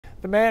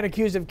The man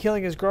accused of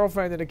killing his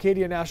girlfriend at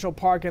Acadia National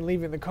Park and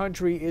leaving the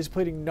country is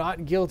pleading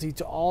not guilty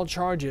to all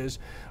charges.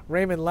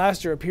 Raymond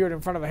Lester appeared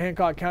in front of a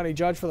Hancock County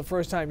judge for the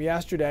first time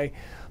yesterday.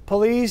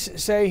 Police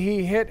say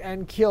he hit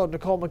and killed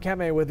Nicole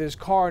Mokeme with his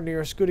car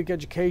near Schoodic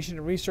Education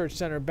and Research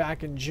Center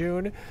back in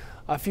June,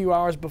 a few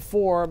hours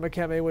before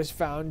Mokeme was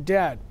found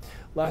dead.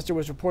 Lester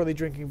was reportedly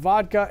drinking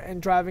vodka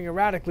and driving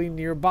erratically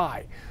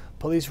nearby.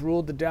 Police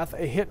ruled the death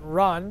a hit and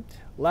run.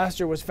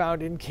 Lester was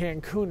found in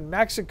Cancun,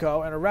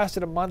 Mexico, and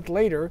arrested a month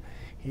later.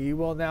 He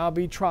will now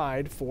be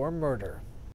tried for murder.